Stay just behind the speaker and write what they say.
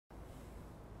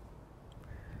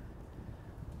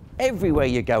Everywhere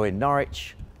you go in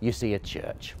Norwich, you see a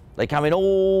church. They come in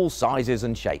all sizes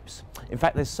and shapes. In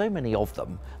fact, there's so many of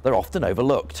them, they're often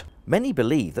overlooked. Many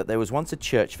believe that there was once a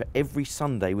church for every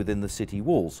Sunday within the city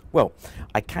walls. Well,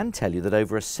 I can tell you that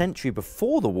over a century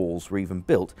before the walls were even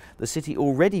built, the city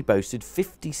already boasted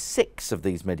 56 of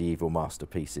these medieval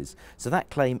masterpieces. So that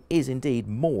claim is indeed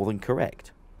more than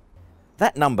correct.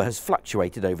 That number has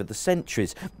fluctuated over the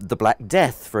centuries. The Black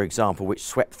Death, for example, which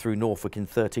swept through Norfolk in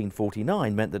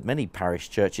 1349, meant that many parish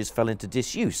churches fell into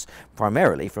disuse,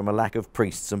 primarily from a lack of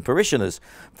priests and parishioners.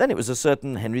 Then it was a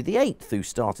certain Henry VIII who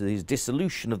started his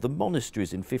dissolution of the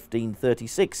monasteries in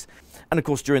 1536. And of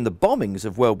course, during the bombings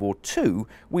of World War II,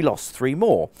 we lost 3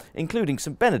 more, including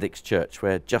St Benedict's Church,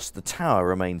 where just the tower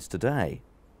remains today.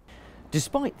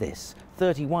 Despite this,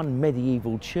 31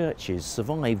 medieval churches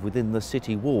survive within the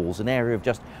city walls, an area of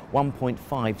just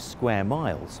 1.5 square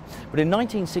miles. But in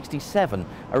 1967,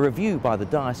 a review by the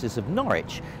Diocese of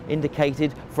Norwich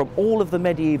indicated from all of the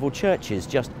medieval churches,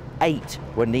 just 8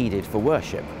 were needed for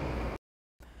worship.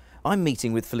 I'm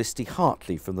meeting with Felicity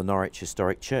Hartley from the Norwich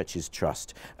Historic Churches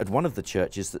Trust at one of the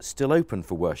churches that's still open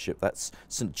for worship. That's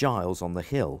St Giles on the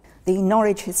Hill. The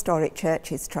Norwich Historic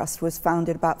Churches Trust was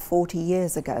founded about 40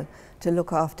 years ago to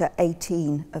look after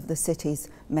 18 of the city's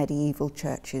medieval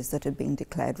churches that had been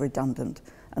declared redundant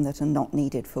and that are not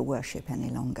needed for worship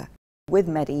any longer. With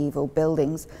medieval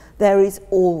buildings, there is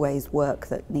always work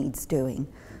that needs doing.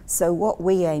 So what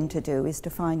we aim to do is to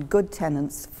find good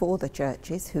tenants for the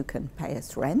churches who can pay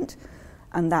us rent,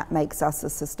 and that makes us a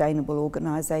sustainable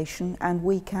organisation, and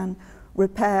we can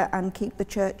repair and keep the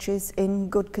churches in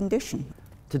good condition.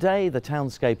 Today, the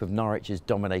townscape of Norwich is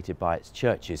dominated by its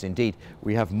churches. Indeed,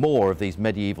 we have more of these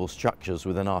medieval structures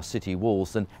within our city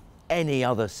walls than any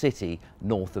other city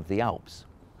north of the Alps.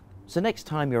 So next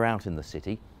time you're out in the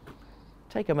city,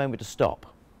 take a moment to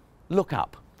stop, look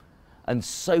up, and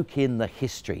soak in the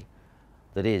history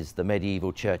that is the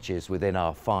medieval churches within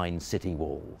our fine city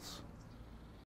walls.